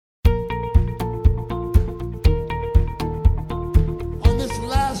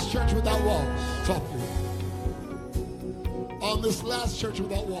softly. On this last Church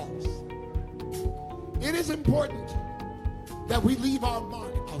Without Walls, it is important that we leave our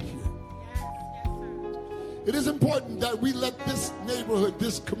mark out here. It is important that we let this neighborhood,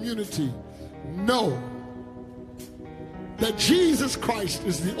 this community know that Jesus Christ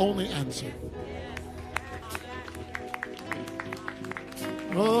is the only answer.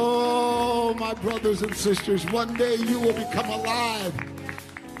 Oh, my brothers and sisters, one day you will become alive.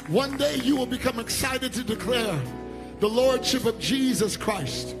 One day you will become excited to declare the Lordship of Jesus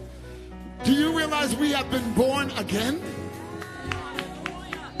Christ. Do you realize we have been born again?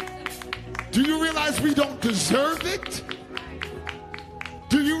 Do you realize we don't deserve it?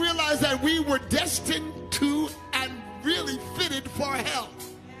 Do you realize that we were destined to and really fitted for hell?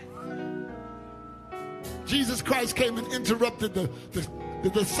 Jesus Christ came and interrupted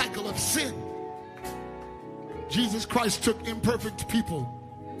the cycle of sin. Jesus Christ took imperfect people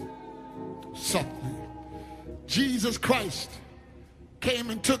softly. Jesus Christ came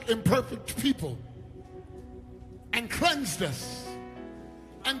and took imperfect people and cleansed us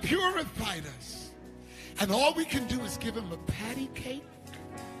and purified us. And all we can do is give him a patty cake.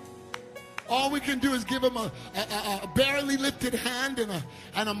 All we can do is give him a barely lifted hand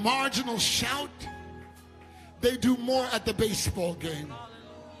and a marginal shout. They do more at the baseball game.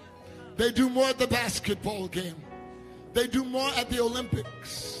 They do more at the basketball game. They do more at the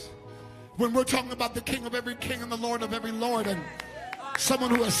Olympics. When we're talking about the King of every king and the Lord of every lord and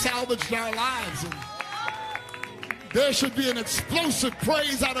someone who has salvaged our lives. And there should be an explosive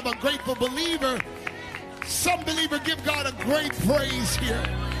praise out of a grateful believer. Some believer give God a great praise here.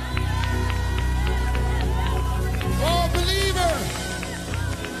 Oh, believers.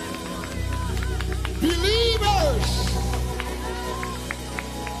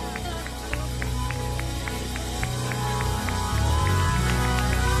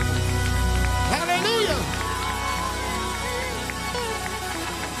 Hallelujah.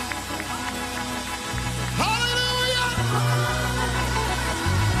 Hallelujah.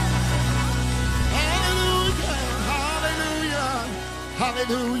 Hallelujah.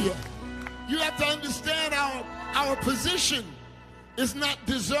 Hallelujah. You have to understand our position is not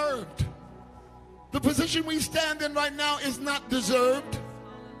deserved. The position we stand in right now is not deserved.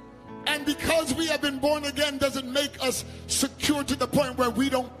 And because we have been born again doesn't make us secure to the point where we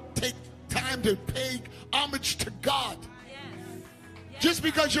don't take time to pay homage to God. Just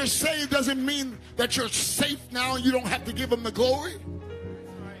because you're saved doesn't mean that you're safe now and you don't have to give him the glory.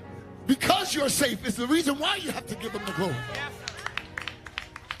 Because you're safe is the reason why you have to give him the glory.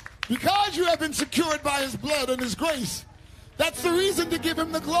 Because you have been secured by his blood and his grace, that's the reason to give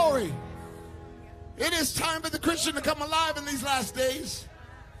him the glory. It is time for the Christian to come alive in these last days.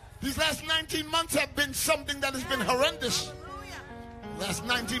 These last 19 months have been something that has been horrendous. The last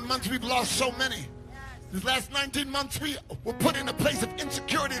 19 months we've lost so many. These last 19 months we were put in a place of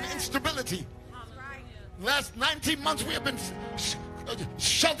insecurity and instability. The last 19 months we have been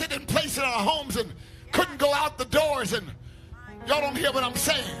sheltered in place in our homes and couldn't go out the doors. And y'all don't hear what I'm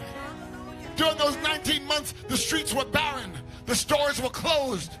saying. During those 19 months, the streets were barren. The stores were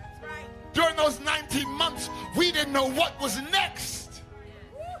closed. During those 19 months, we didn't know what was next.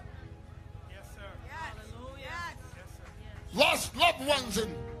 Yes, sir. Hallelujah. Lost loved ones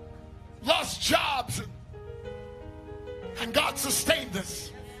and lost jobs. And God sustained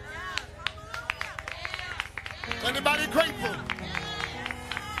us. Anybody grateful?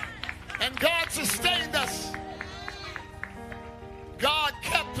 And God sustained us. God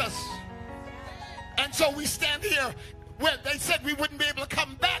kept us. And so we stand here where they said we wouldn't be able to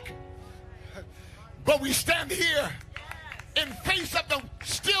come back. But we stand here in face of the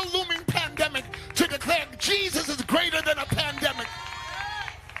still looming pandemic to declare Jesus is greater than a pandemic.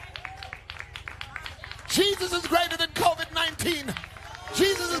 Jesus is greater than COVID-19.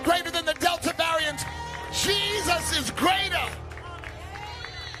 Jesus is greater than the Delta variant. Jesus is greater.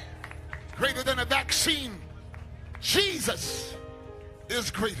 Greater than a vaccine. Jesus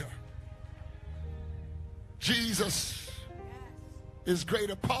is greater. Jesus is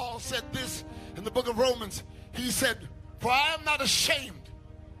greater. Paul said this in the book of Romans. He said, "For I am not ashamed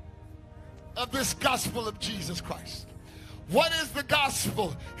of this gospel of Jesus Christ." What is the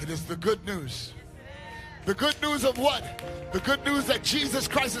gospel? It is the good news. The good news of what? The good news that Jesus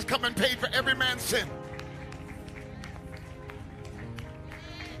Christ has come and paid for every man's sin.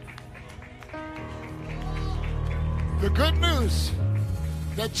 The good news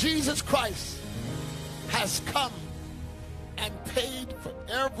that Jesus Christ has come and paid for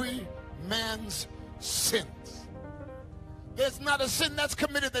every man's sins. There's not a sin that's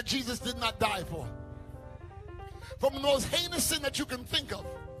committed that Jesus did not die for. From the most heinous sin that you can think of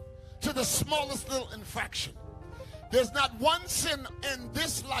to the smallest little infraction. There's not one sin in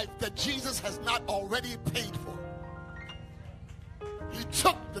this life that Jesus has not already paid for. He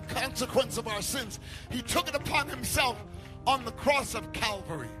took the consequence of our sins. He took it upon himself on the cross of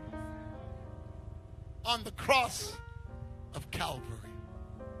Calvary. On the cross of Calvary.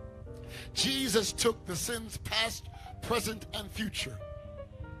 Jesus took the sins past, present, and future.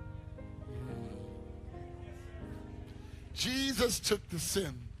 Jesus took the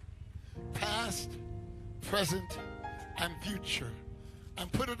sin past, present, and future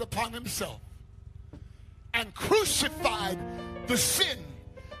and put it upon himself and crucified the sin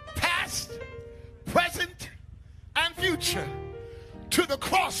past, present, and future to the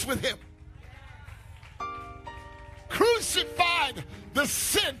cross with him. Crucified the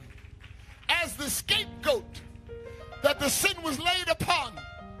sin as the scapegoat that the sin was laid upon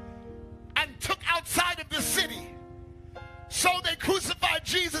and took outside of the city. So they crucified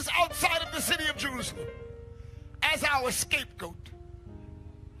Jesus outside of the city of Jerusalem as our scapegoat.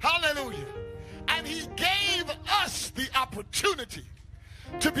 Hallelujah. And he gave us the opportunity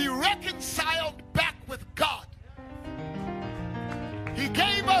to be reconciled back with God. He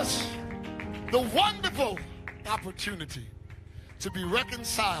gave us the wonderful opportunity to be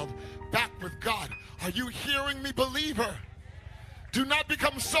reconciled back with God. Are you hearing me, believer? Do not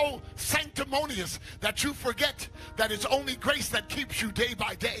become so sanctimonious that you forget that it's only grace that keeps you day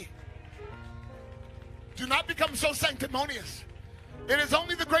by day. Do not become so sanctimonious. It is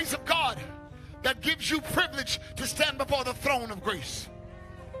only the grace of God that gives you privilege to stand before the throne of grace.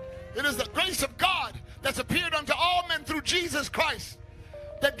 It is the grace of God that's appeared unto all men through Jesus Christ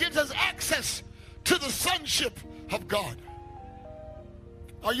that gives us access to the sonship of God.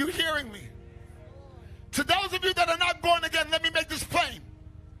 Are you hearing me? To those of you that are not born again, let me make this plain.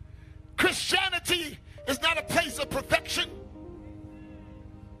 Christianity is not a place of perfection.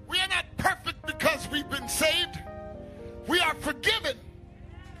 We are not perfect because we've been saved. We are forgiven.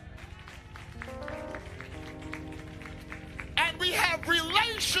 And we have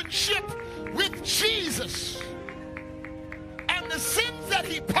relationship with Jesus. And the sins that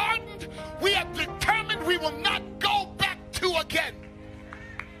he pardoned, we have determined we will not go back to again.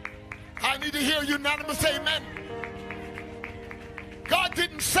 I need to hear unanimous amen. God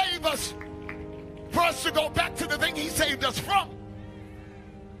didn't save us for us to go back to the thing he saved us from.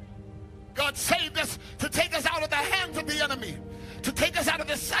 God saved us to take us out of the hands of the enemy, to take us out of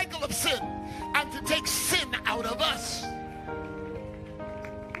the cycle of sin, and to take sin out of us.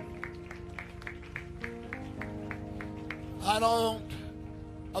 I don't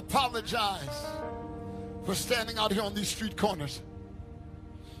apologize for standing out here on these street corners.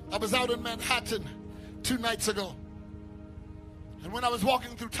 I was out in Manhattan 2 nights ago. And when I was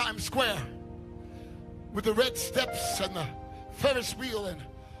walking through Times Square with the red steps and the Ferris wheel and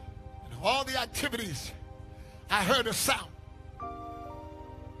all the activities, I heard a sound.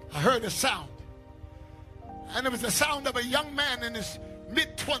 I heard a sound. And it was the sound of a young man in his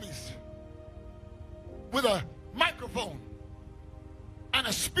mid-20s with a microphone and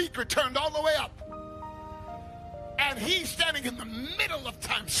a speaker turned all the way up. And he's standing in the middle of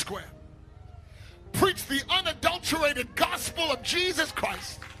Times Square, preached the unadulterated gospel of Jesus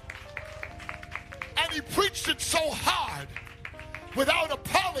Christ. And he preached it so hard, without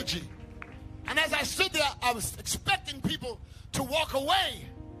apology. And as I stood there, I was expecting people to walk away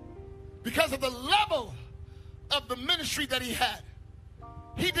because of the level of the ministry that he had.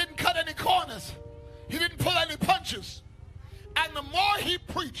 He didn't cut any corners. He didn't pull any punches. And the more he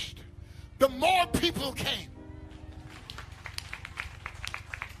preached, the more people came.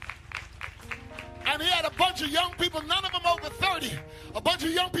 And he had a bunch of young people, none of them over 30, a bunch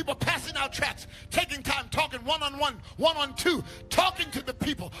of young people passing out tracts, taking time, talking one-on-one, one-on-two, talking to the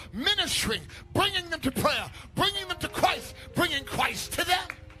people, ministering, bringing them to prayer, bringing them to Christ, bringing Christ to them.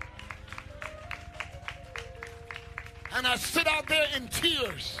 And I stood out there in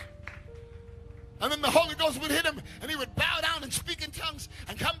tears. And then the Holy Ghost would hit him, and he would bow down and speak in tongues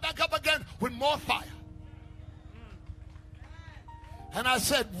and come back up again with more fire. And I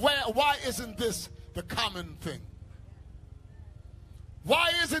said, why isn't this the common thing?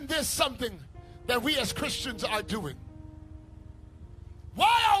 Why isn't this something that we as Christians are doing?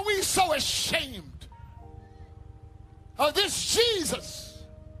 Why are we so ashamed of this Jesus?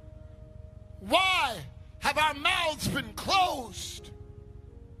 Why have our mouths been closed?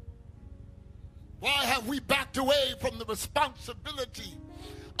 Why have we backed away from the responsibility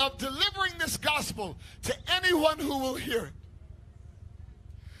of delivering this gospel to anyone who will hear it?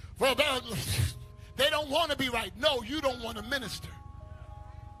 Well, they don't want to be right. No, you don't want to minister.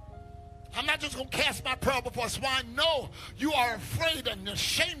 I'm not just going to cast my pearl before swine. No, you are afraid and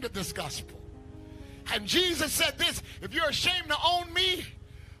ashamed of this gospel. And Jesus said this, if you're ashamed to own me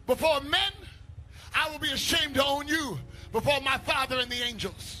before men, I will be ashamed to own you before my Father and the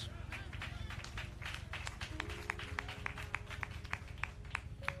angels.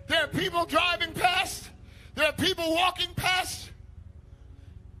 There are people driving past. There are people walking past.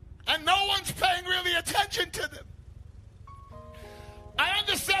 And no one's paying really attention to them. I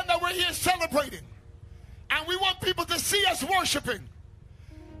understand that we're here celebrating. And we want people to see us worshiping.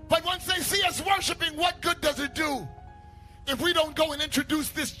 But once they see us worshiping, what good does it do if we don't go and introduce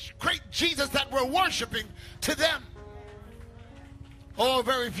this great Jesus that we're worshiping to them? Oh,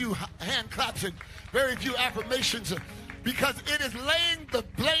 very few hand claps and very few affirmations, because it is laying the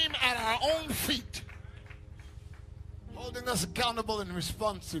blame at our own feet, holding us accountable and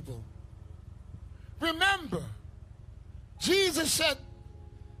responsible. Remember, Jesus said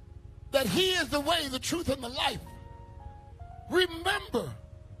that he is the way, the truth, and the life. Remember,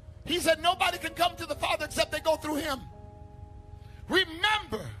 he said nobody can come to the Father except they go through him.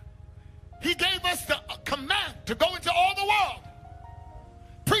 Remember, he gave us the command to go into all the world,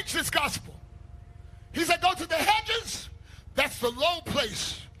 preach this gospel. He said go to the hedges. That's the low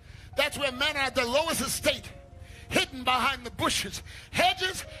place. That's where men are at their lowest estate, hidden behind the bushes.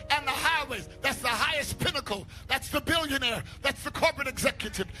 Hedges and the highways. That's the highest pinnacle. That's the billionaire. That's the corporate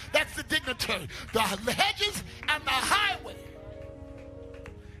executive. That's the dignitary. The hedges and the highway.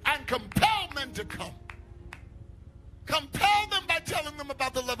 And compel men to come. Compel them by telling them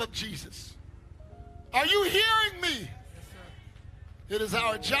about the love of Jesus. Are you hearing me? It is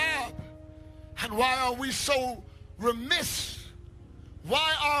our job. And why are we so remiss?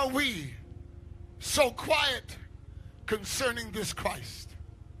 Why are we so quiet concerning this Christ?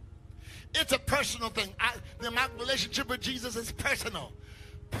 It's a personal thing. My relationship with Jesus is personal.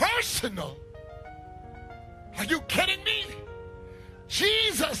 Personal? Are you kidding me?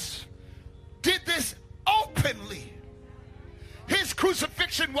 Jesus did this openly. His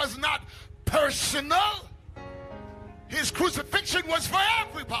crucifixion was not personal. His crucifixion was for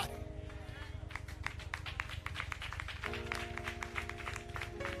everybody.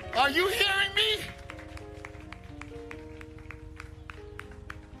 Are you hearing me?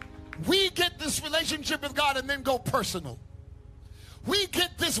 We get this relationship with God and then go personal. We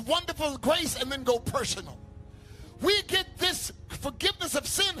get this wonderful grace and then go personal. We get this forgiveness of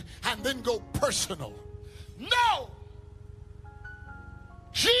sin and then go personal. No!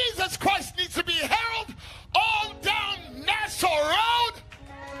 Jesus Christ needs to be heralded all down Nassau Road.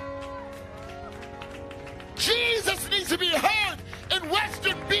 Jesus needs to be heard in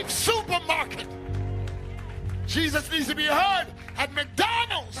Western Beef Supermarket. Jesus needs to be heard at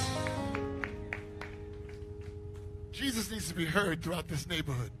McDonald's. Jesus needs to be heard throughout this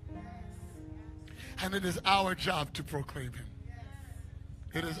neighborhood. And it is our job to proclaim him.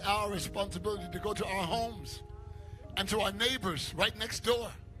 It is our responsibility to go to our homes and to our neighbors right next door,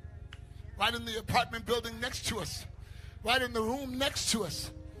 right in the apartment building next to us, right in the room next to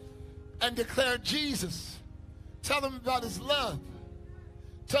us, and declare Jesus. Tell them about his love.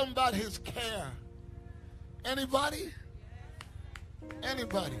 Tell them about his care. Anybody?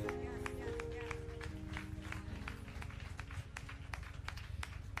 Anybody?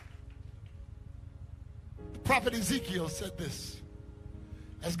 The prophet Ezekiel said this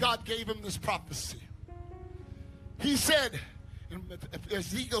as God gave him this prophecy. He said in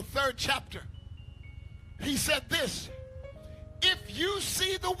Ezekiel 3rd chapter, he said this: if you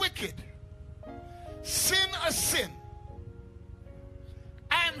see the wicked sin a sin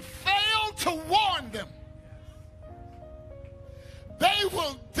and fail to warn them, they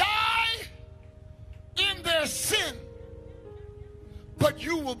will die in their sin, but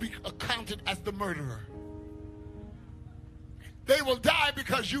you will be accounted as the murderer. They will die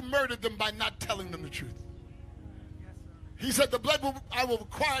because you murdered them by not telling them the truth. He said, the blood I will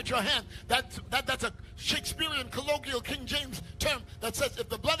require at your hand. That's a Shakespearean colloquial King James term that says if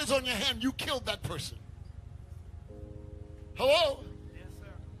the blood is on your hand, you killed that person. Hello? Yes, sir.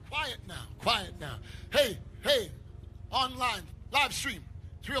 Quiet now. Quiet now. Hey, online, live stream.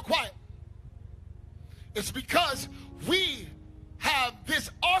 It's real quiet. It's because we have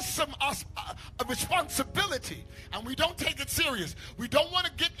this awesome responsibility, and we don't take it serious. We don't want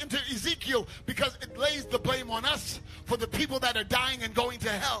to get into Ezekiel because it lays the blame on us for the people that are dying and going to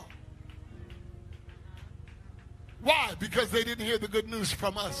hell. Why? Because they didn't hear the good news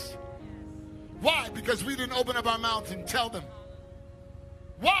from us. Why? Because we didn't open up our mouths and tell them.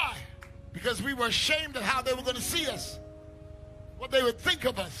 Why? Because we were ashamed of how they were going to see us, what they would think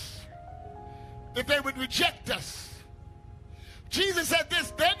of us, if they would reject us. Jesus said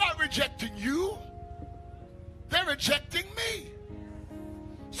this: they're not rejecting rejecting me.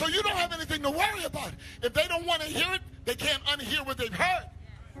 So you don't have anything to worry about. If they don't want to hear it, they can't unhear what they've heard.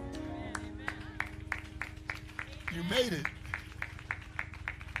 You made it.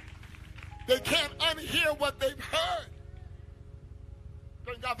 They can't unhear what they've heard.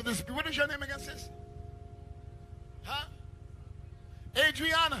 Thank God for this. What is your name again, sis? Huh?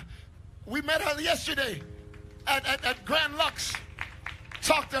 Adriana. We met her yesterday at Grand Lux.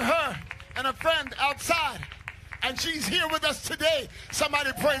 Talked to her and a friend outside. And she's here with us today.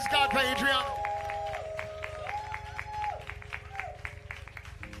 Somebody praise God for Adriana.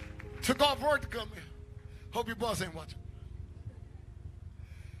 Took off work to come here. Hope your boss ain't watching.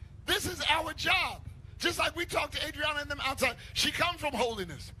 This is our job. Just like we talked to Adriana and them outside. She comes from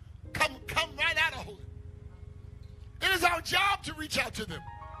holiness. Come right out of holiness. It is our job to reach out to them.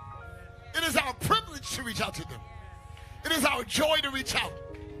 It is our privilege to reach out to them. It is our joy to reach out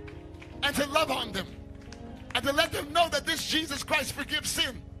and to love on them and to let them know that this Jesus Christ forgives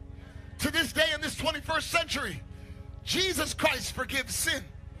sin. To this day in this 21st century, Jesus Christ forgives sin.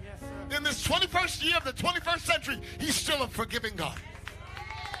 Yes, sir. In this 21st year of the 21st century, he's still a forgiving God.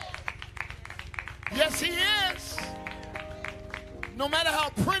 Yes, he is. No matter how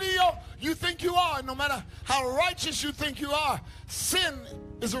pretty you think you are, no matter how righteous you think you are, sin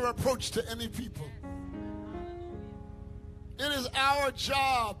is a reproach to any people. It is our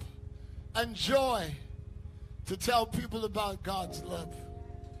job and joy to tell people about God's love.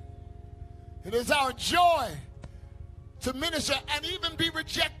 It is our joy to minister and even be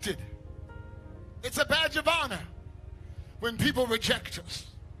rejected. It's a badge of honor when people reject us.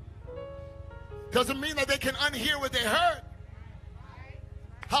 Doesn't mean that they can unhear what they heard.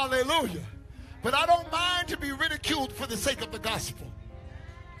 Hallelujah. But I don't mind to be ridiculed for the sake of the gospel.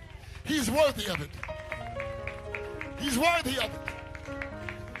 He's worthy of it. He's worthy of it.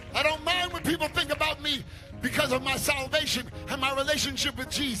 I don't mind when people think about me because of my salvation and my relationship with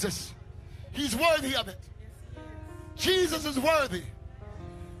Jesus. He's worthy of it. Jesus is worthy.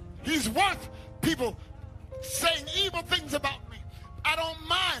 He's worth people saying evil things about me. I don't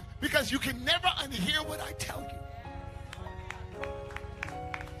mind because you can never unhear what I tell you.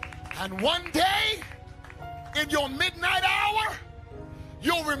 And one day, in your midnight hour,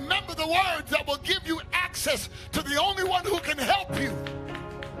 you'll remember the words that will give you access to the only one who can help you,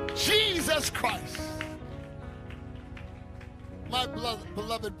 Jesus Christ. My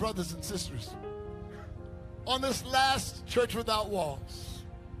beloved brothers and sisters, on this last Church Without Walls,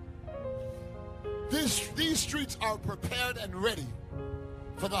 these streets are prepared and ready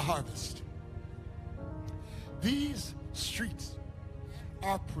for the harvest. These streets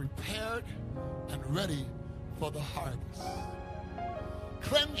are prepared and ready for the harvest.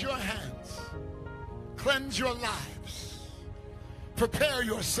 Cleanse your hands. Cleanse your lives. Prepare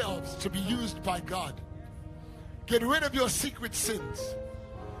yourselves to be used by God. Get rid of your secret sins.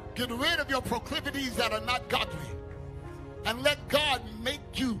 Get rid of your proclivities that are not godly. And let God make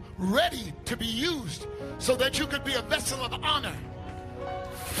you ready to be used so that you could be a vessel of honor,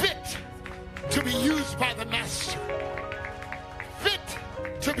 fit to be used by the Master, fit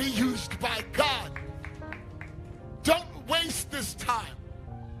to be used by God. Don't waste this time.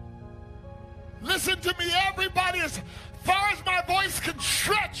 Listen to me, everybody, as far as my voice can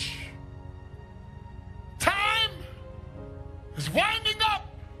stretch. Time is winding up.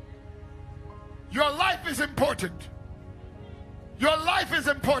 Your life is important. Your life is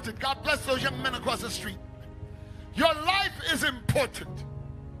important. God bless those young men across the street. Your life is important.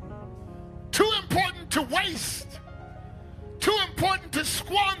 Too important to waste. Too important to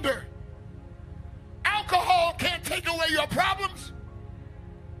squander. Alcohol can't take away your problems.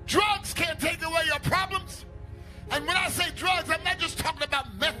 Drugs can't take away your problems. And when I say drugs, I'm not just talking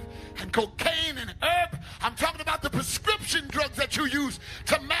about meth and cocaine and herb. I'm talking about the prescription drugs that you use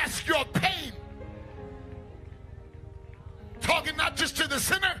to mask your pain. Talking not just to the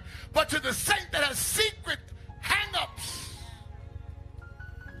sinner, but to the saint that has secret hang-ups.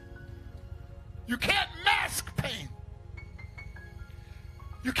 You can't mask pain.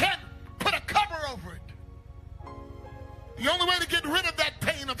 You can't put a cover over it. The only way to get rid of that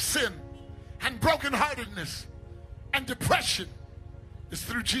pain of sin and brokenheartedness and depression is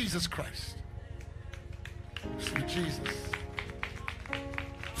through Jesus Christ. It's through Jesus.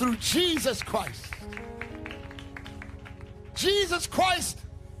 Through Jesus Christ. Jesus Christ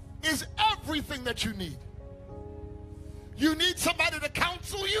is everything that you need. You need somebody to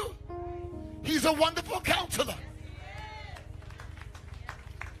counsel you? He's a wonderful counselor.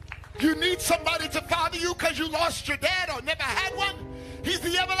 You need somebody to father you because you lost your dad or never had one? He's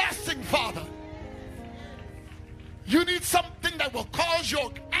the everlasting Father. You need something that will cause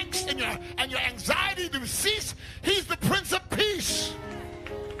your angst and your anxiety need to cease. He's the Prince of Peace.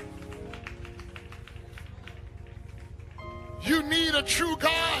 You need a true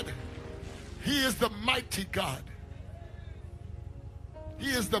God. He is the mighty God. He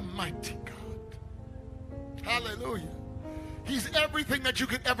is the mighty God. Hallelujah. He's everything that you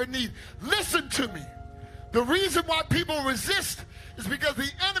could ever need. Listen to me. The reason why people resist is because the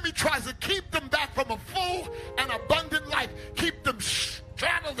enemy tries to keep them back from a full and abundant life. Keep them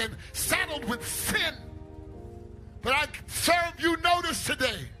straddled and saddled with sin. But I serve you notice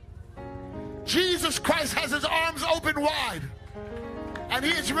today. Jesus Christ has his arms open wide. And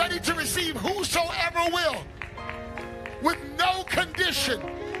he is ready to receive whosoever will. With no condition.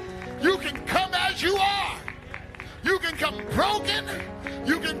 You can come as you are. You can come broken.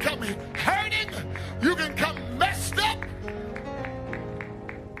 You can come hurting. You can come messed up.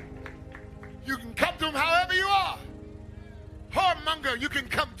 You can come to him however you are. Whoremonger, you can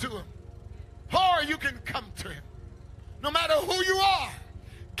come to him. Whore, you can come to him. No matter who you are.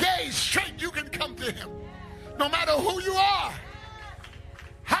 Gay, straight, you can come to him. No matter who you are.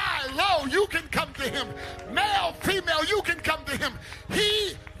 High, low, you can come to him. Male, female, you can come to him.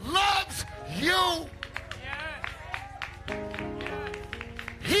 He loves you.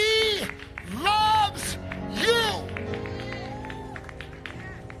 He loves you.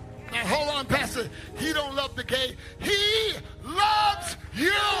 Now hold on, Pastor. He don't love the gay. He loves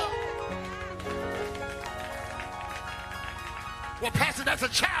you. Well, Pastor, that's a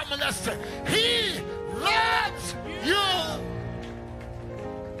child molester. He loves you.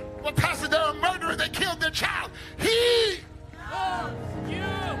 Well, Pastor, they're a murderer. They killed their child. He loves you.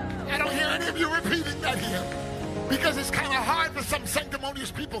 I don't hear any of you repeating that here. Because it's kind of hard for some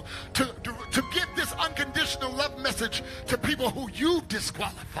sanctimonious people to give this unconditional love message to people who you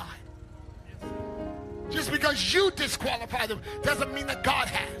disqualify. Just because you disqualify them doesn't mean that God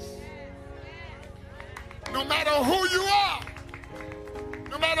has. No matter who you are,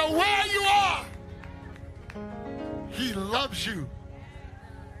 no matter where you are, he loves you.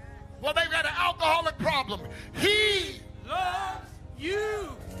 Well, they've got an alcoholic problem. He loves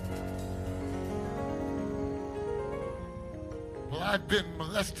you. Well, I've been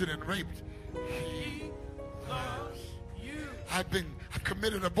molested and raped. He loves you. I've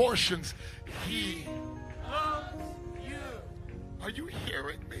committed abortions. He loves you. Are you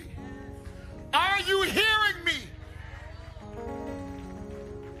hearing me? Are you hearing me?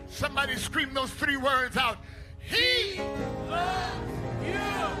 Somebody scream those three words out. He loves you.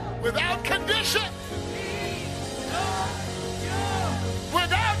 Without condition. He loves you.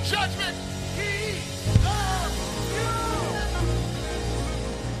 Without judgment. He loves you.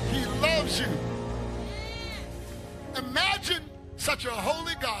 He loves you. Imagine such a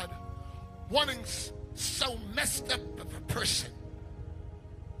holy God wanting so messed up of a person.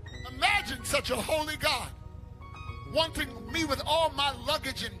 Imagine such a holy God wanting me with all my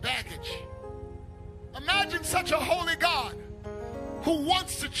luggage and baggage. Imagine such a holy God who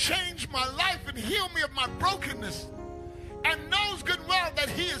wants to change my life and heal me of my brokenness and knows good well that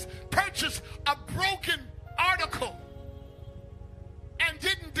he has purchased a broken article and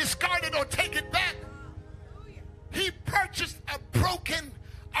didn't discard it or take it back. He purchased a broken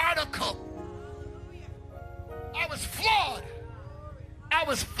article. I was flawed. I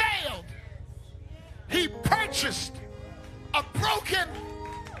was failed. He purchased a broken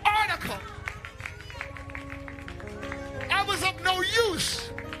article. I was of no use.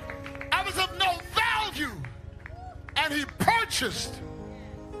 I was of no value. And he purchased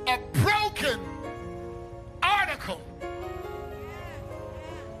a broken article.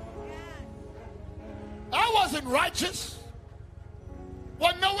 I wasn't righteous.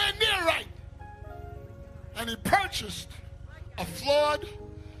 Wasn't nowhere near right. And he purchased a flawed,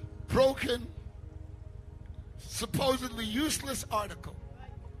 broken, supposedly useless article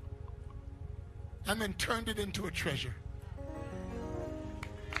and then turned it into a treasure.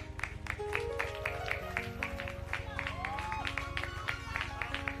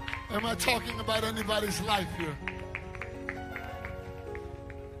 Am I talking about anybody's life here?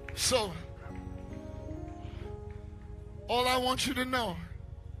 So, all I want you to know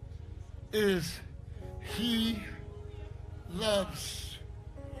is he loves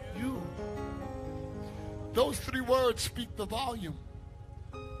you. Those three words speak the volume.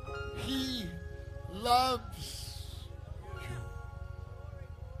 He loves you.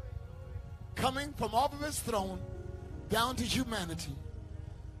 Coming from off of his throne down to humanity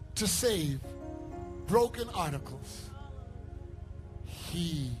to save broken articles.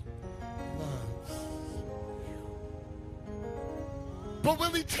 He loves you. But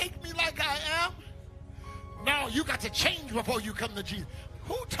will he take me like I am? No, you got to change before you come to Jesus.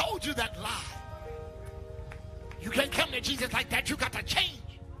 Who told you that lie? You can't come to Jesus like that. You got to change.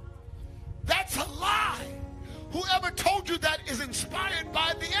 That's a lie. Whoever told you that is inspired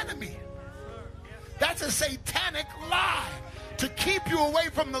by the enemy. That's a satanic lie to keep you away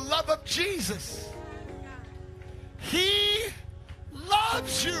from the love of Jesus. He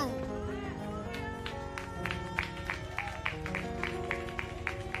loves you.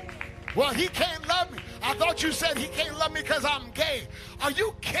 Well, he can't love me. I thought you said he can't love me because I'm gay. Are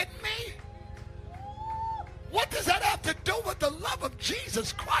you kidding me? What does that have to do with the love of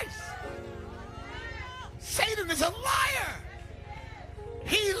Jesus Christ? Satan is a liar.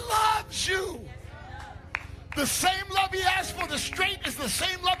 He loves you. The same love he has for the straight is the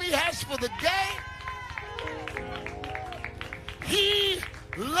same love he has for the gay. He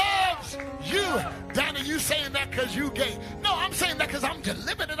loves you. Danny, you saying that because you gay. No, I'm saying that because I'm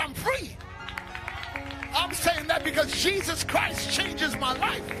delivered and I'm free. I'm saying that because Jesus Christ changes my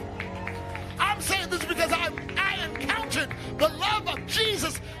life. I'm saying this because I encountered the love of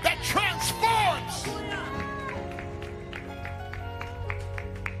Jesus that transforms.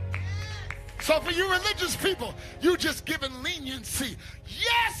 So for you religious people, you just giving leniency.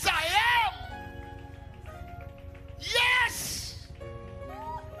 Yes, I am. Yes.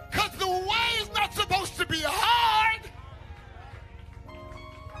 Because the way is not supposed to be hard.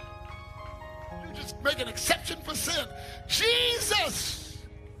 You just make an exception for sin. Jesus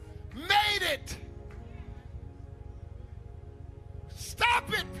made it.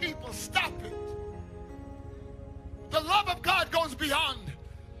 Stop it, people. Stop it. The love of God goes beyond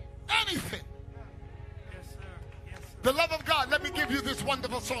anything. The love of God, let me give you this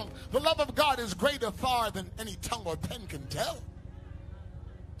wonderful song. The love of God is greater far than any tongue or pen can tell.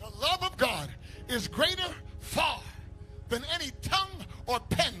 The love of God is greater far than any tongue or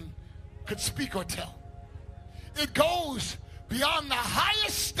pen could speak or tell. It goes beyond the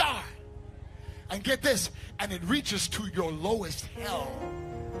highest star. And get this, and it reaches to your lowest hell.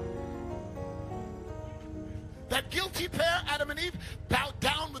 That guilty pair, Adam and Eve, bowed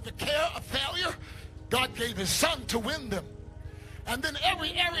down with the care of failure. God gave his son to win them. And then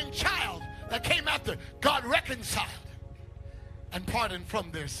every erring child that came after, God reconciled and pardoned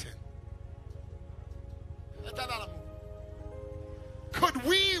from their sin. Could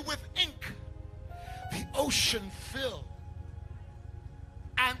we with ink the ocean fill,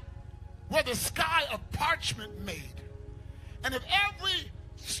 and were the sky of parchment made, and if every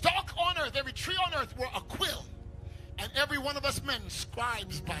stalk on earth, every tree on earth were a quill, and every one of us men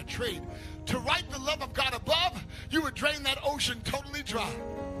scribes by trade, to write the love of God above, you would drain that ocean totally dry.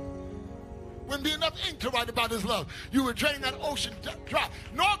 Wouldn't be enough ink to write about his love. You would drain that ocean dry.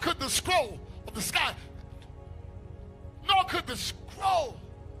 Nor could the scroll of the sky, nor could the scroll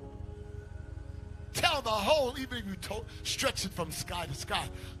tell the whole, even if you stretch it from sky to sky.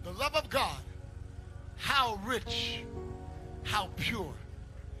 The love of God, how rich, how pure,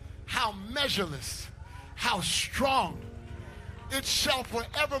 how measureless, how strong. It shall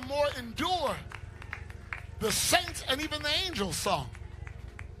forevermore endure. The saints and even the angels song.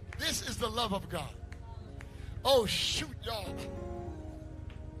 This is the love of God. Oh, shoot, y'all.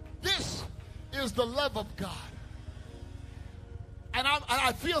 This is the love of God. And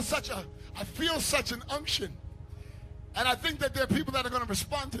I feel such an unction. And I think that there are people that are going to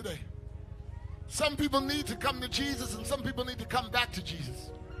respond today. Some people need to come to Jesus and some people need to come back to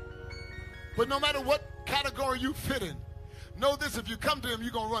Jesus. But no matter what category you fit in, know this: if you come to him,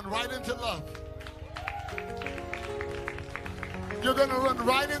 you're going to run right into love. You're going to run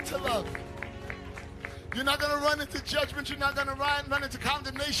right into love. You're not going to run into judgment. You're not going to run into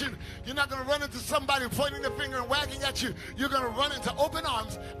condemnation. You're not going to run into somebody pointing their finger and wagging at you. You're going to run into open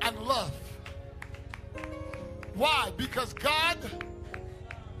arms and love. Why? Because God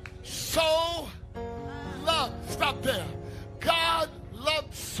so loved. Stop there. God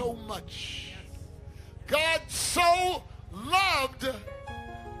loved so much. God so loved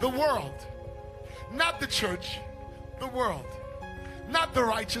the world. Not the church, the world. Not the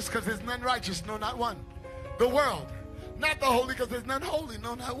righteous, because there's none righteous, no, not one. The world. Not the holy, because there's none holy,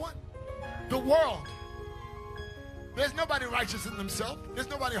 no, not one. The world. There's nobody righteous in themselves. There's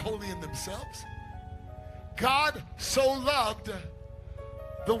nobody holy in themselves. God so loved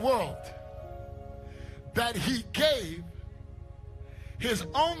the world that he gave his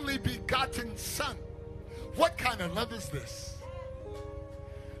only begotten son. What kind of love is this?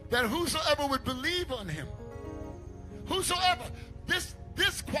 That whosoever would believe on him, whosoever, this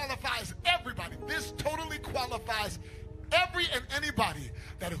qualifies everybody. This totally qualifies every and anybody,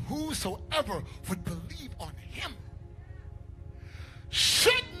 that whosoever would believe on him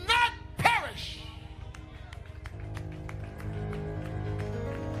should not perish.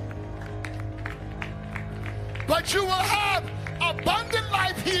 but you will have abundant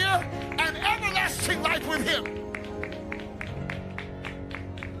life here and everlasting life with him.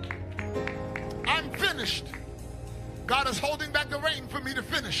 I'm finished. God is holding back the rain for me to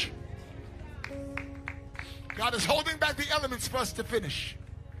finish. God is holding back the elements for us to finish.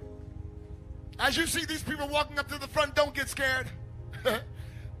 As you see these people walking up to the front, don't get scared.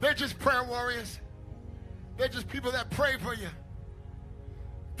 They're just prayer warriors. They're just people that pray for you.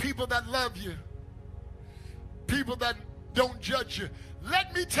 People that love you. People that don't judge you.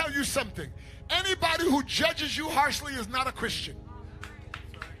 Let me tell you something. Anybody who judges you harshly is not a Christian.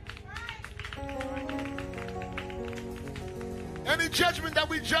 Any judgment that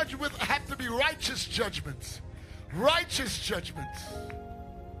we judge with have to be righteous judgments. Righteous judgments.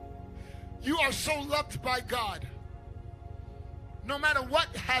 You are so loved by God. No matter what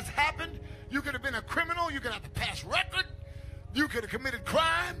has happened, you could have been a criminal, you could have a past record, you could have committed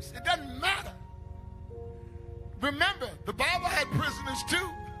crimes. It doesn't matter. Remember, the Bible had prisoners too.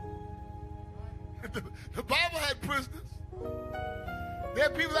 The Bible had prisoners. There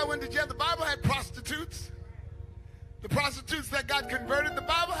are people that went to jail. The Bible had prostitutes. The prostitutes that got converted, the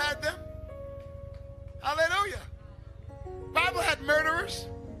Bible had them. Hallelujah. The Bible had murderers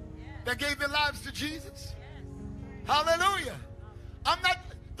that gave their lives to Jesus. Hallelujah.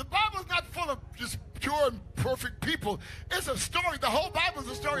 The Bible's not full of just pure and perfect people. It's a story. The whole Bible is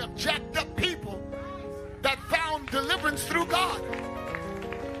a story of jacked up people that found deliverance through God.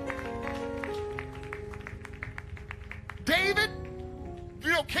 David,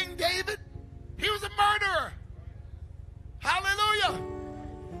 you know, King David, he was a murderer. Hallelujah.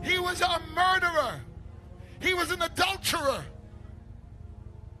 He was a murderer. He was an adulterer.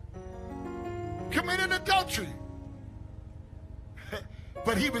 Committed adultery.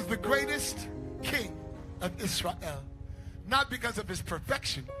 But he was the greatest king of Israel. Not because of his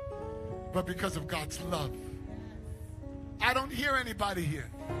perfection, but because of God's love. I don't hear anybody here.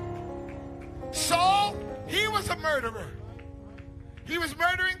 Saul, he was a murderer. He was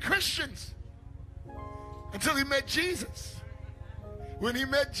murdering Christians until he met Jesus. When he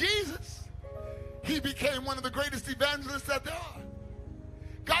met Jesus, he became one of the greatest evangelists that there are.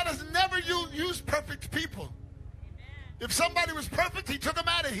 God has never used perfect people. If somebody was perfect, he took them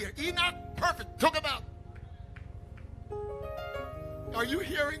out of here. Enoch, perfect, took him out. Are you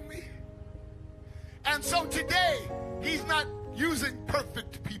hearing me? And so today, he's not using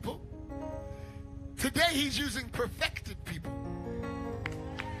perfect people. Today, he's using perfected people.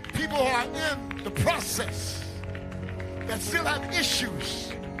 People who are in the process, that still have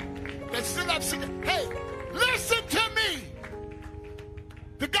issues, that still have sin. Hey, listen to me.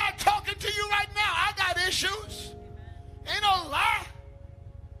 The guy talking to you right now, I got issues. Ain't no lie.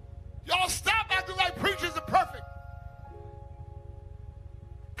 Y'all stop acting like preachers are perfect.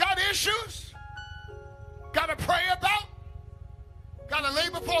 Got issues? Got to pray about? Got to lay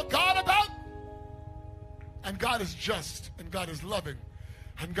before God about? And God is just, and God is loving,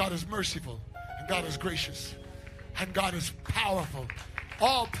 and God is merciful, and God is gracious, and God is powerful,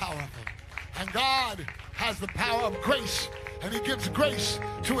 all powerful. And God has the power of grace, and he gives grace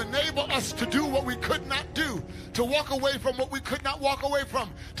to enable us to do what we could not do, to walk away from what we could not walk away from,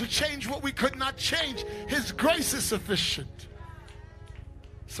 to change what we could not change. His grace is sufficient.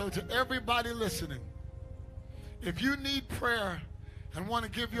 So to everybody listening, if you need prayer and want to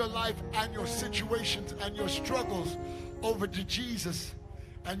give your life and your situations and your struggles over to Jesus,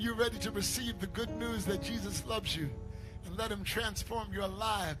 and you're ready to receive the good news that Jesus loves you and let him transform your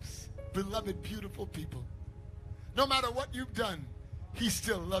lives, beloved, beautiful people, no matter what you've done, he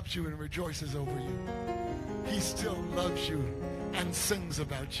still loves you and rejoices over you. He still loves you and sings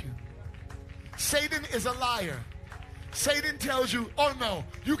about you. Satan is a liar. Satan tells you, oh no,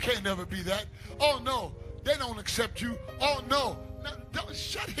 you can't never be that. Oh no, they don't accept you. Oh no, don't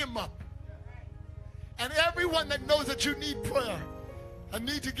shut him up. And everyone that knows that you need prayer and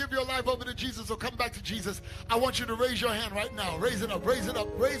need to give your life over to Jesus or come back to Jesus, I want you to raise your hand right now. Raise it up, raise it up,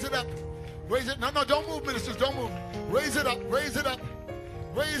 raise it up. Raise it. No, don't move, ministers, don't move. Raise it up, raise it up,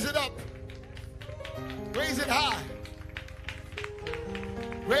 raise it up. Raise it high.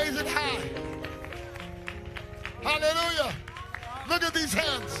 Raise it high. Hallelujah. Look at these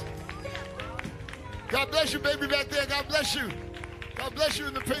hands. God bless you, baby, back there. God bless you. God bless you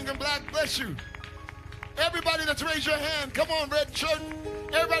in the pink and black. Bless you. Everybody that's raised your hand, come on, red shirt.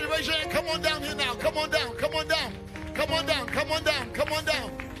 Everybody raise your hand. Come on down here now. Come on down. Come on down. Come on down. Come on down. Come on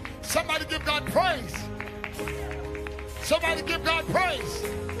down. Somebody give God praise. Somebody give God praise.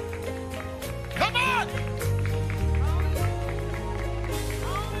 Come on.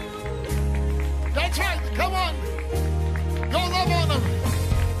 That's right. Come on. Go love on them.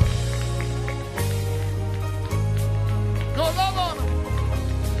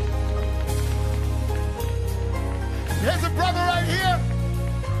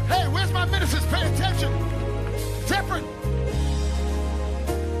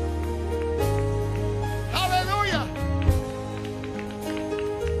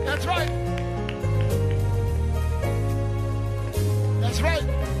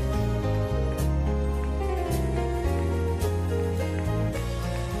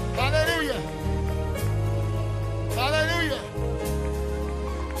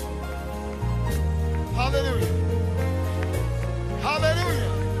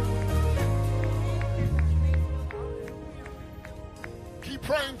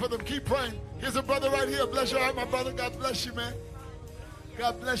 praying for them. Keep praying. Here's a brother right here. Bless your heart, my brother. God bless you, man.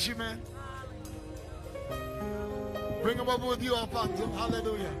 God bless you, man. Bring him over with you, Alfonso.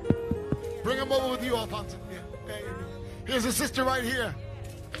 Hallelujah. Bring him over with you, Alfonso. Yeah. Here's a sister right here.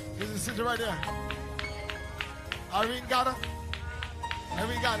 Here's a sister right there. Irene got her?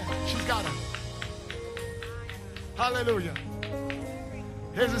 Irene got her. She's got her. Hallelujah.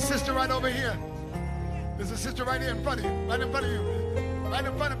 Here's a sister right over here. There's a sister right here in front of you. Right in front of you. Right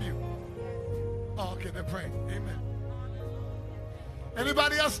in front of you. Oh, okay, they're praying. Amen.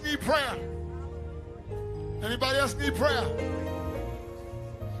 Anybody else need prayer? Anybody else need prayer?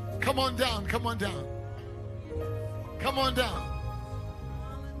 Come on down. Come on down. Come on down.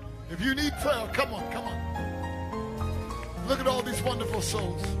 If you need prayer, come on. Come on. Look at all these wonderful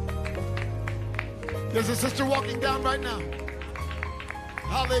souls. There's a sister walking down right now.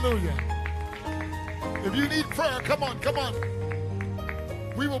 Hallelujah. If you need prayer, come on, come on.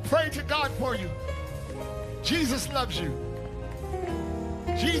 We will pray to God for you. Jesus loves you.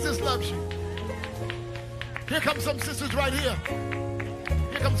 Jesus loves you. Here come some sisters right here.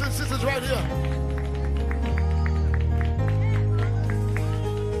 Here come some sisters right here.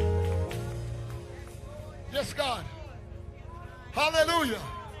 Yes, God. Hallelujah.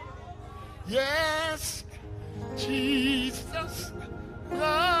 Yes, Jesus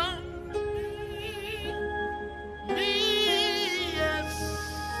loves me. Yes,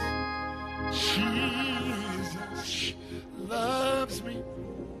 Jesus loves me.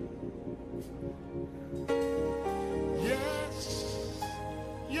 Yes,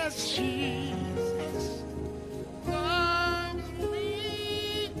 yes, Jesus loves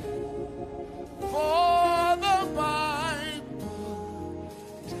me. For the Bible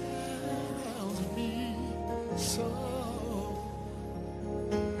tells me so.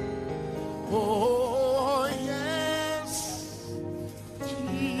 Oh, yes,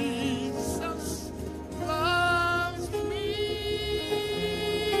 Jesus loves me.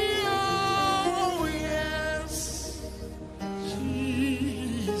 Oh, yes,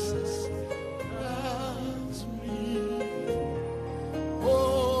 Jesus loves me.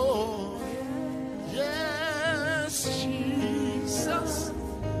 Oh, yes, Jesus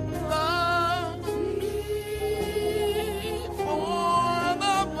loves me. For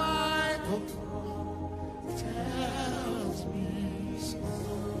the Bible tells me so.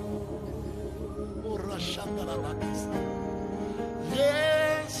 Oh, Rashandarabakasa.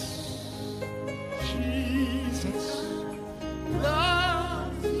 Yes, Jesus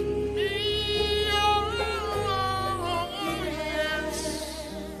loves me. Oh, yes,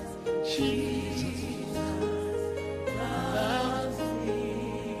 Jesus loves me.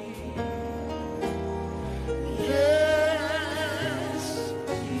 Yes,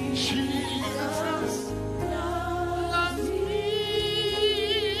 Jesus loves me.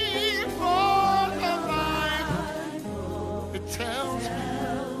 For the Bible, it tells me.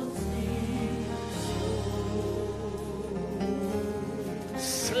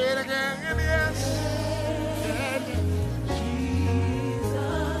 Say it again, yes.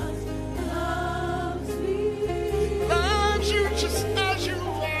 Loves you just as you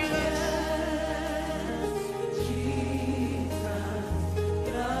are.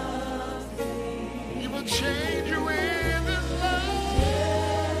 He will change you with his love.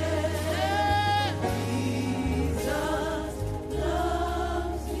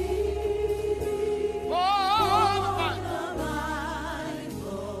 Oh,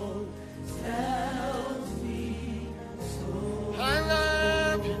 I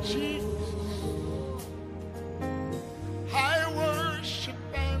love you, Jesus. I worship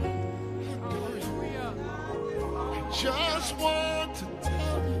and adore you. I just want to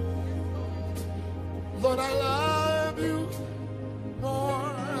tell you, Lord, I love you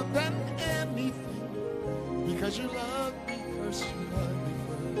more than anything. Because you love me first, you love me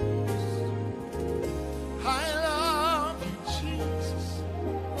first. I love you, Jesus.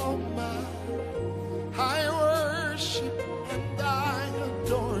 Oh my. I worship and I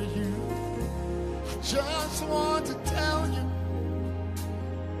adore you. I just want to tell you,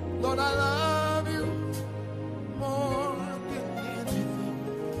 Lord, I love you more than anything.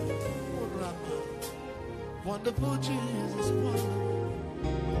 Oh, Rama. Wonderful Jesus, wonderful.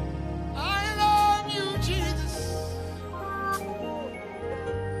 I love you, Jesus.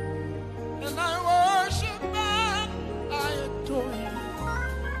 And I worship and I adore you.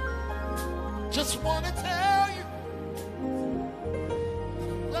 Just want to tell you,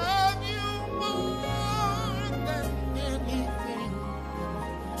 I love you more than anything.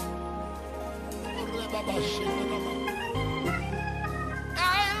 I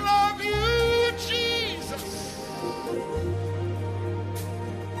love you, Jesus.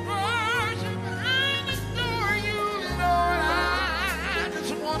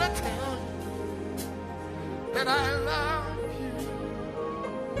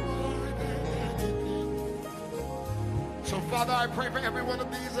 Father, I pray for every one of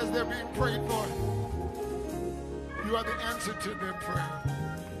these as they're being prayed for. You are the answer to their prayer.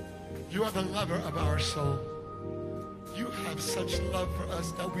 You are the lover of our soul. You have such love for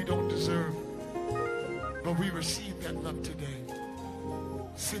us that we don't deserve. But we receive that love today.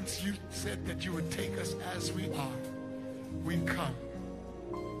 Since you said that you would take us as we are, we come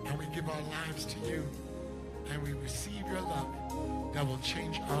and we give our lives to you. And we receive your love that will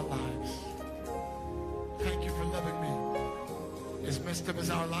change our lives. Thank you for loving me. As messed up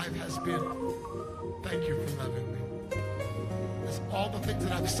as our life has been, thank you for loving me. As all the things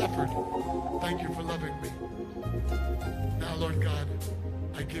that I've suffered, thank you for loving me. Now, Lord God,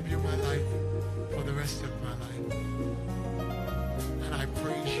 I give you my life for the rest of my life. And I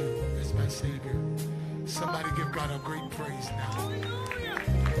praise you as my Savior. Somebody give God a great praise now.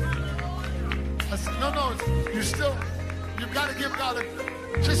 No, you've got to give God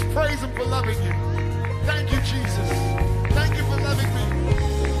just praise him for loving you. Thank you, Jesus. Thank you for loving me.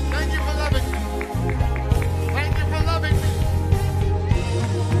 Thank you for loving me. Thank you for loving me.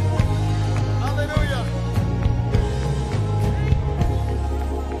 Hallelujah.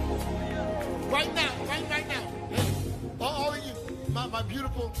 Right now. Hey, all of you, my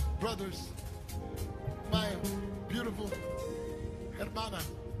beautiful brothers, my beautiful hermana.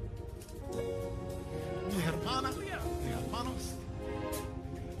 Mi hermana, mi hermanos.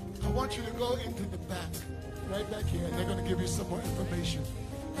 I want you to go into the back, right back here, and they're going to give you some more information.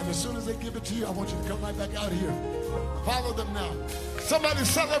 And as soon as they give it to you, I want you to come right back out here. Follow them now. Somebody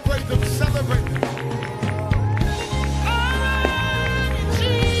celebrate them, celebrate them.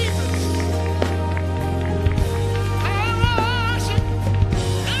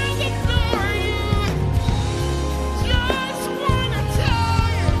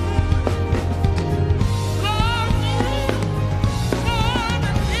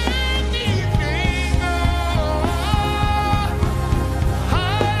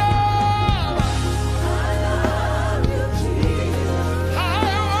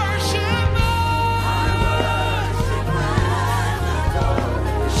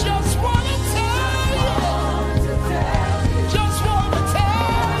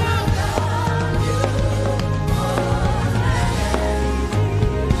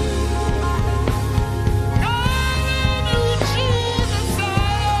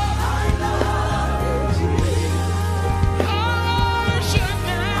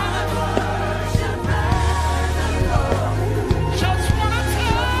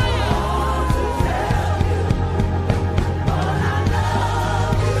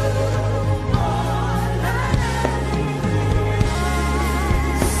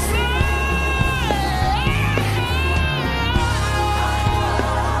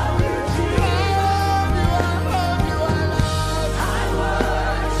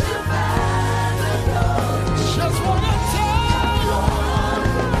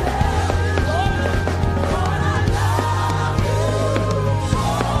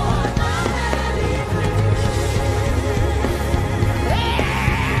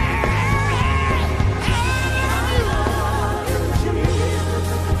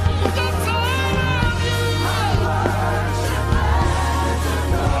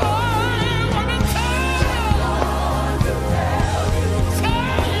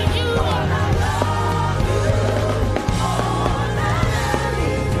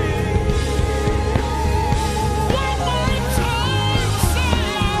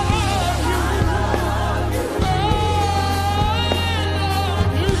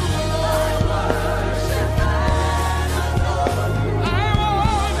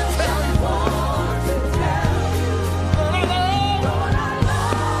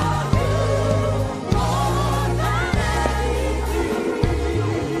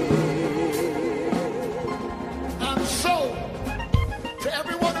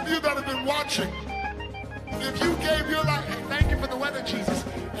 If you gave your life, hey, thank you for the weather, Jesus.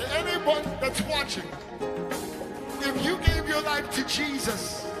 And anyone that's watching, if you gave your life to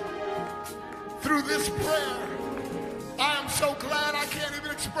Jesus through this prayer, I am so glad. I can't even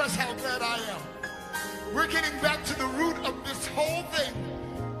express how glad I am. We're getting back to the root of this whole thing,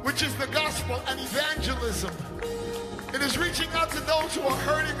 which is the gospel and evangelism. It is reaching out to those who are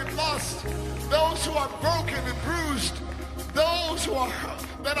hurting and lost, those who are broken and bruised, those who are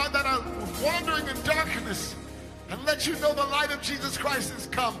that are wandering in darkness, and let you know the light of Jesus Christ has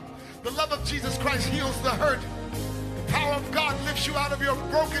come. The love of Jesus Christ heals the hurt. The power of God lifts you out of your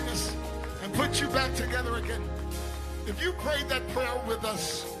brokenness and puts you back together again. If you prayed that prayer with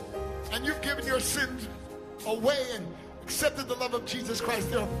us and you've given your sins away and accepted the love of Jesus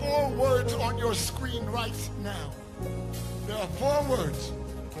Christ, there are 4 words on your screen right now. There are 4 words.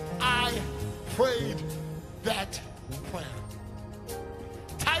 I prayed that prayer.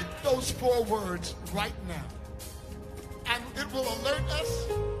 those 4 words right now. And it will alert us,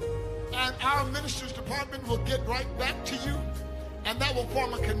 and our ministries department will get right back to you, and that will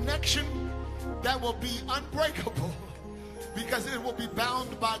form a connection that will be unbreakable because it will be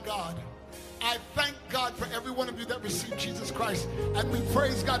bound by God. I thank God for every one of you that received Jesus Christ, and we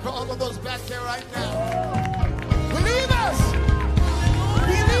praise God for all of those back there right now. Believers!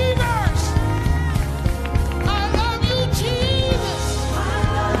 Believers! I love you, Jesus! I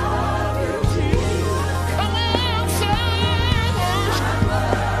love you, Jesus! Come on, say worship! I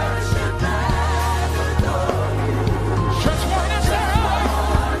worship and adore you. Just want to say,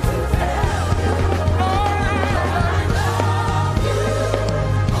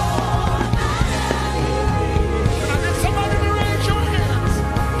 somebody raise your hands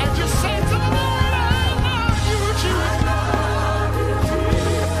and just say to the Lord, I love you, Jesus.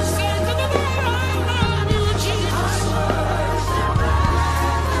 Say to the Lord, I love you, Jesus.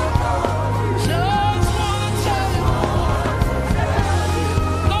 Just want to tell you,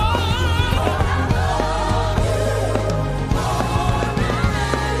 Lord,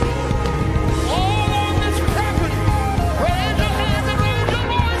 all on this property, raise your hands and raise your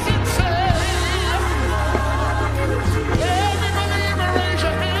voice and say, every believer, raise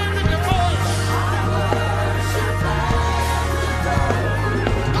your hands and your voice.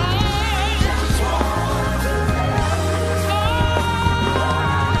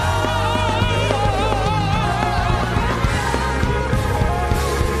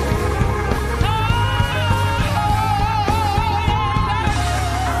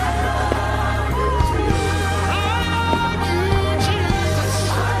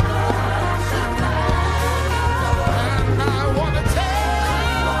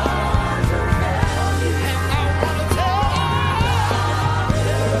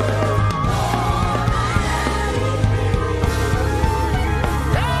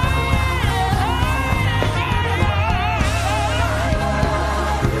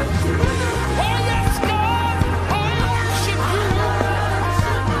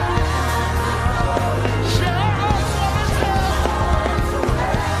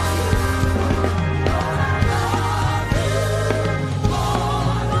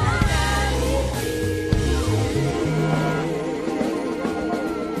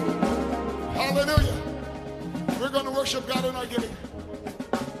 Hallelujah. We're going to worship God in our giving.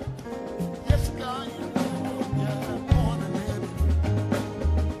 Yes, God. Yeah, more than that.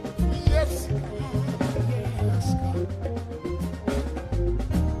 Yes, God. Yes, God.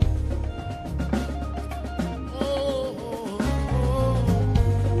 Oh,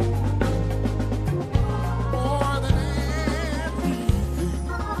 more than anything.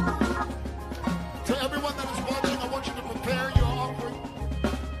 To everyone that is watching, I want you to prepare your offering.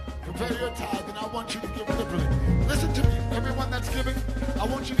 Prepare your tithe, and I want you to give liberally. Listen to me, everyone that's giving, I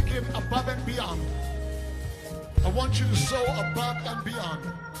want you to give above and beyond. I want you to sow above and beyond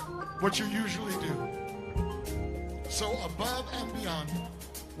what you usually do. So above and beyond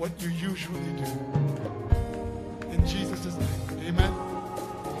what you usually do. In Jesus' name, amen.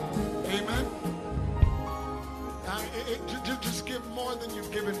 Amen. Just give more than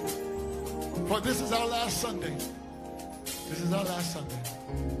you've given. For this is our last Sunday. This is our last Sunday.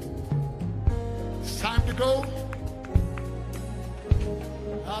 It's time to go.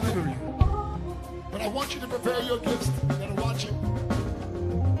 Hallelujah. But I want you to prepare your gifts that are watching.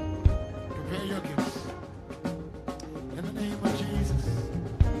 Prepare your gifts. In the name of Jesus.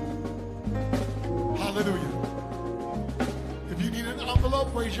 Hallelujah. If you need an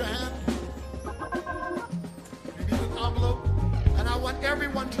envelope, raise your hand. If you need an envelope. And I want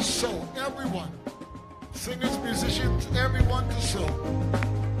everyone to sow. Everyone. Singers, musicians, everyone to sow.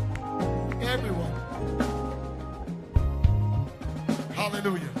 Everyone.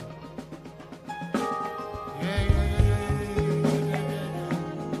 Hallelujah.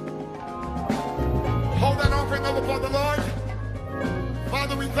 Hold that offering up before the Lord.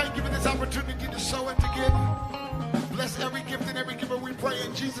 Father, we thank you for this opportunity to sow and to give. Bless every gift and every giver, we pray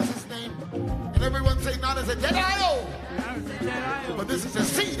in Jesus' name. And everyone say, not as a debt I owe, but this is a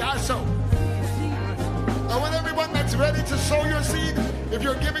seed I sow. I want everyone that's ready to sow your seed. If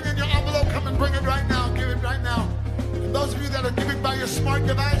you're giving in your envelope, come and bring it right now. Give it right now. And those of you that are giving by your smart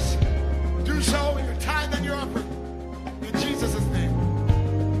device, do so. Your tithe and your offering.